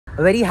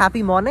Very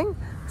happy morning.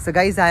 So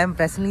guys, I am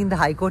presently in the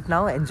High Court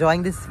now,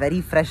 enjoying this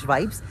very fresh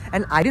vibes.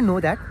 And I didn't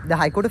know that the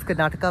High Court of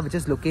Karnataka, which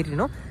is located,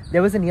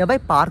 there was a nearby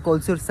park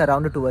also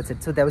surrounded towards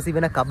it. So there was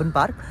even a Kabban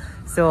park.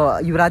 So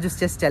Yuvraj was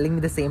just telling me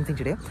the same thing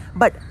today.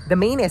 But the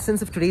main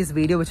essence of today's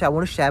video, which I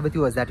want to share with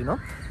you, is that,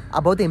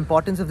 about the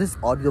importance of this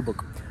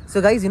audiobook.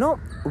 So guys,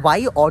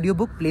 why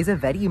audiobook plays a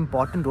very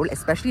important role,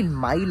 especially in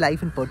my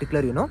life in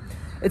particular,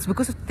 it's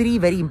because of three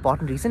very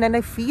important reasons. And I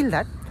feel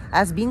that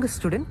as being a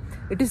student,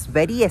 it is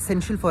very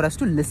essential for us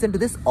to listen to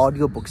these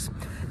audiobooks.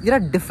 There are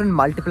different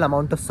multiple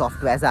amount of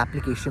softwares,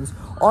 applications,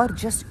 or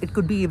just it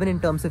could be even in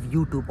terms of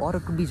YouTube, or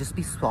it could be just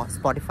be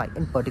Spotify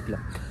in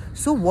particular.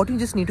 So what you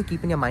just need to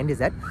keep in your mind is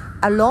that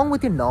along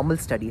with your normal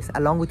studies,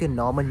 along with your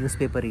normal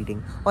newspaper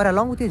reading, or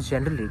along with your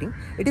general reading,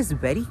 it is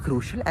very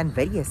crucial and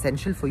very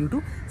essential for you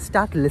to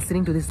start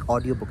listening to these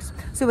audiobooks.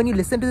 So when you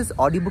listen to these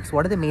audiobooks,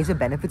 what are the major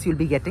benefits you'll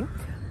be getting?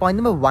 Point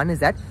number one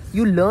is that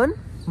you learn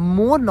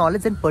more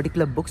knowledge in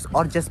particular books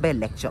or just by a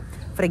lecture.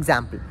 For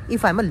example,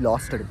 if I'm a law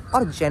student,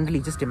 or generally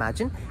just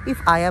imagine if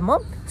I am a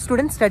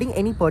student studying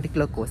any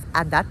particular course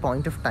at that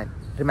point of time,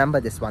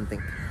 remember this one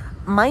thing.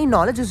 My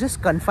knowledge is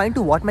just confined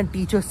to what my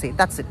teachers say.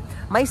 That's it.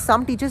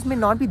 Some teachers may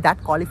not be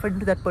that qualified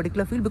into that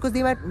particular field because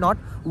they might not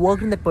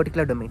work in that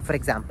particular domain. For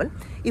example,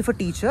 if a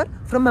teacher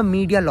from a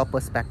media law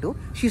perspective,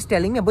 she's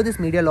telling me about this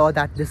media law,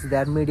 that this is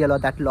there, media law,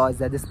 that law is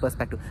there, this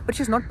perspective, but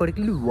she's not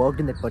particularly worked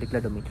in that particular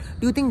domain.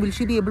 Do you think will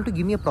she be able to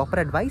give me a proper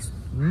advice?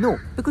 No,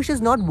 because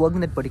she's not worked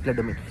in that particular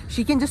domain.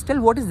 She can just tell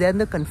what is there in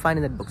the confined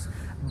in that books.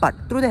 But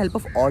through the help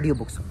of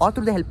audiobooks or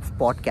through the help of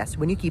podcasts,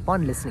 when you keep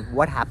on listening,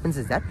 what happens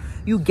is that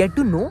you get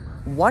to know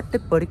what the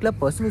particular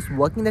person who's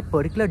working in that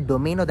particular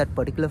domain or that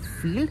particular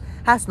field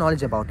has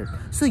knowledge about it.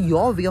 So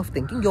your way of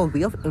thinking, your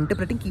way of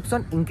interpreting keeps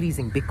on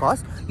increasing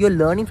because you're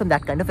learning from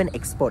that kind of an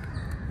expert.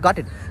 Got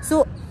it?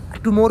 So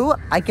tomorrow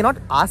I cannot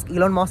ask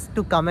Elon Musk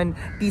to come and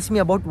teach me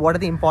about what are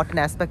the important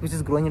aspects which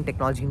is growing in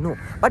technology. No,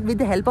 but with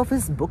the help of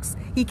his books,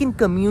 he can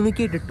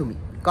communicate it to me.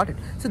 Got it?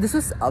 So this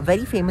was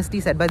very famously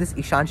said by this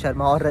Ishant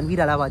Sharma or Ranveer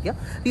Alavadia.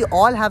 We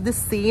all have the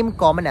same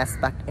common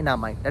aspect in our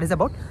mind. That is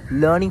about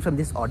learning from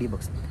these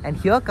audiobooks. And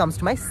here comes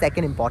to my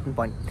second important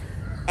point.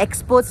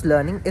 Experts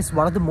learning is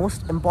one of the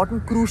most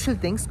important crucial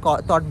things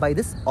taught by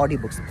this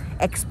audiobooks.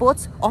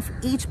 Experts of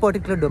each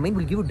particular domain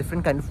will give you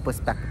different kind of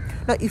perspective.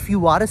 Now, if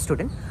you are a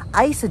student,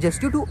 I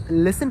suggest you to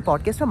listen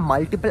podcasts from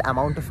multiple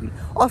amount of field.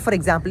 Or for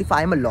example, if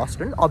I am a law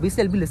student,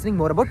 obviously I'll be listening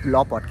more about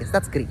law podcasts.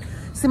 That's great.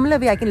 Similar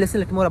way, I can listen a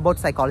little more about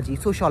psychology,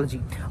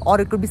 sociology, or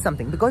it could be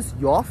something because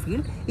your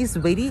field is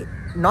very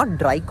not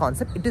dry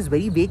concept, it is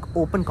very vague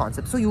open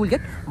concept. So you will get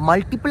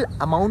multiple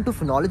amount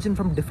of knowledge and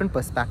from different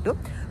perspective,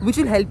 which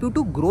will help you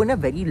to grow in a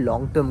very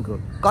long-term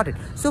growth. Got it?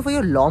 So for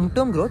your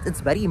long-term growth,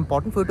 it's very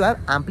important for you to have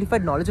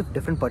amplified knowledge of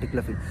different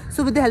particular field.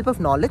 So with the help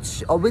of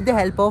knowledge or with the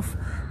help of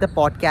the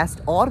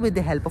podcast or with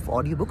the help of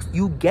audiobooks,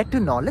 you get to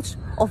knowledge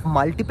of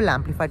multiple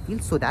amplified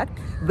fields so that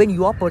when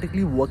you are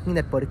particularly working in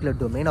that particular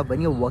domain or when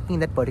you're working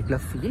in that particular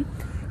field,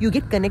 you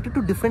get connected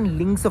to different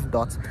links of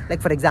dots.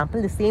 Like for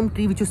example, the same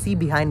tree which you see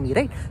behind me,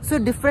 right? So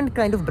different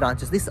kind of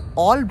branches. These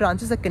all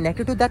branches are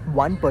connected to that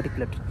one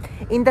particular tree.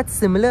 In that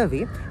similar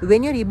way,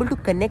 when you're able to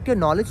connect your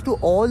knowledge to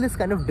all this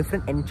kind of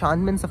different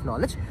enchantments of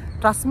knowledge,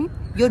 trust me,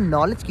 your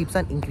knowledge keeps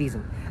on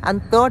increasing.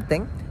 And third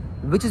thing,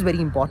 which is very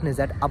important, is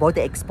that about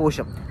the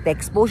exposure. The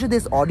exposure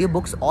these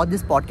audiobooks or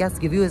this podcast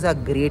give you is a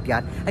great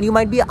yard. And you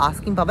might be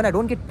asking, Pawan, I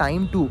don't get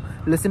time to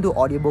listen to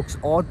audiobooks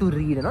or to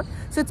read,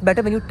 So it's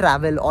better when you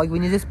travel or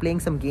when you're just playing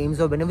some games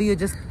or whenever you're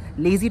just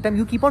lazy time,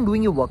 you keep on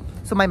doing your work.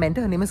 So my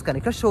mentor, her name is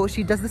Kanika, so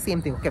she does the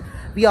same thing. Okay,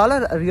 we all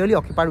are really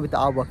occupied with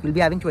our work. We'll be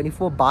having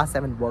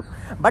 24/7 work.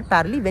 But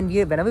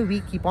parallelly, whenever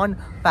we keep on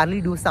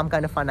parallelly do some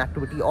kind of fun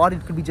activity, or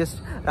it could be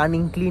just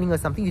running, cleaning or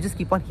something, you just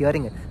keep on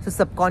hearing it. So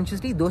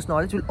subconsciously, those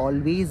knowledge will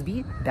always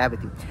be there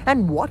with you.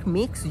 And what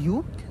makes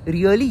you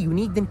really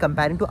unique than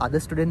comparing to other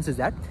students is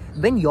that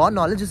when your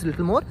knowledge is a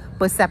little more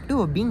perceptive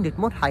of being a little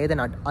more higher than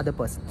other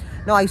person.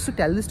 Now I used to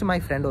tell this to my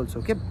friend also,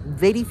 okay,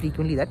 very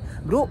frequently, that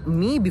bro,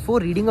 me before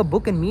reading a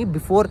book and me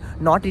before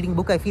not reading a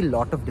book, I feel a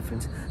lot of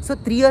difference. So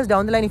 3 years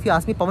down the line, if you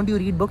ask me, Pawan, do you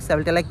read books? I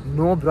will tell like,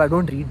 no bro, I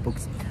don't read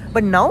books.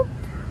 But now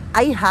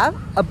I have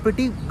a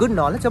pretty good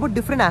knowledge about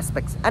different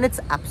aspects, and it's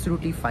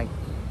absolutely fine.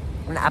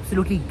 An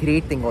absolutely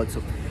great thing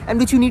also, and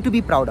which you need to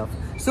be proud of.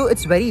 So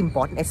it's very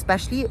important,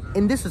 especially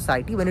in this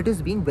society when it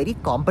is being very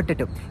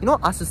competitive.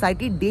 Our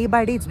society day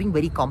by day, it's being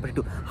very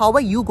competitive. How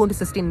are you going to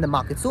sustain in the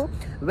market? So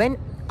when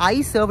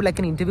I serve like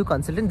an interview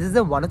consultant, this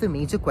is one of the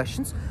major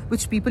questions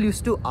which people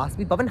used to ask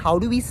me, Pawan, how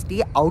do we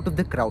stay out of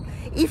the crowd?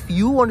 If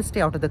you want to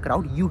stay out of the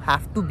crowd, you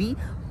have to be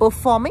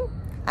performing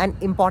an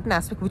important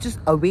aspect which is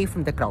away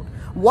from the crowd.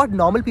 What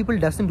normal people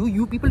doesn't do,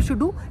 you people should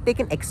do, take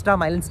an extra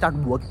mile and start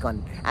working on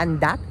it. And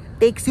that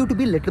takes you to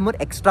be a little more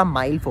extra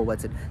mile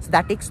forwards it. So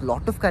that takes a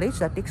lot of courage,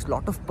 that takes a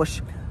lot of push.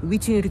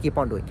 which you need to keep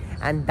on doing.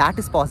 And that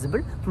is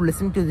possible through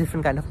listening to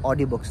different kind of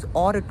audiobooks,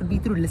 or it could be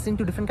through listening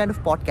to different kind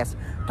of podcasts.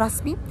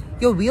 Trust me,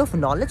 your way of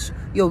knowledge,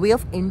 your way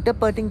of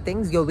interpreting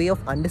things, your way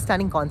of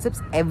understanding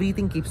concepts,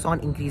 everything keeps on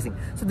increasing.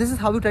 So this is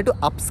how you try to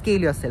upscale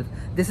yourself.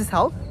 This is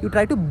how you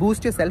try to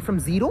boost yourself from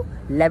 0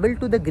 level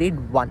to the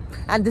grade 1.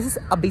 And this is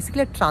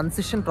basically a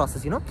transition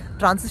process.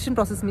 Transition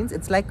process means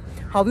it's like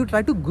how you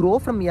try to grow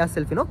from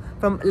yourself,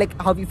 from like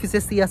how if you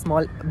just see a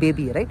small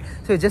baby, right?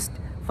 So you just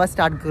first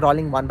start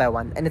crawling one by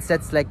one, and it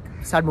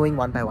start moving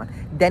one by one,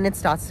 then it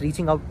starts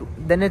reaching out to,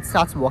 then it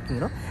starts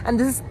walking, and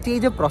this is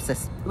stage of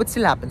process which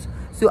still happens.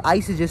 So I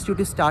suggest you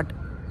to start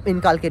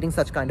inculcating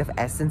such kind of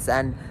essence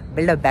and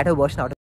build a better version out of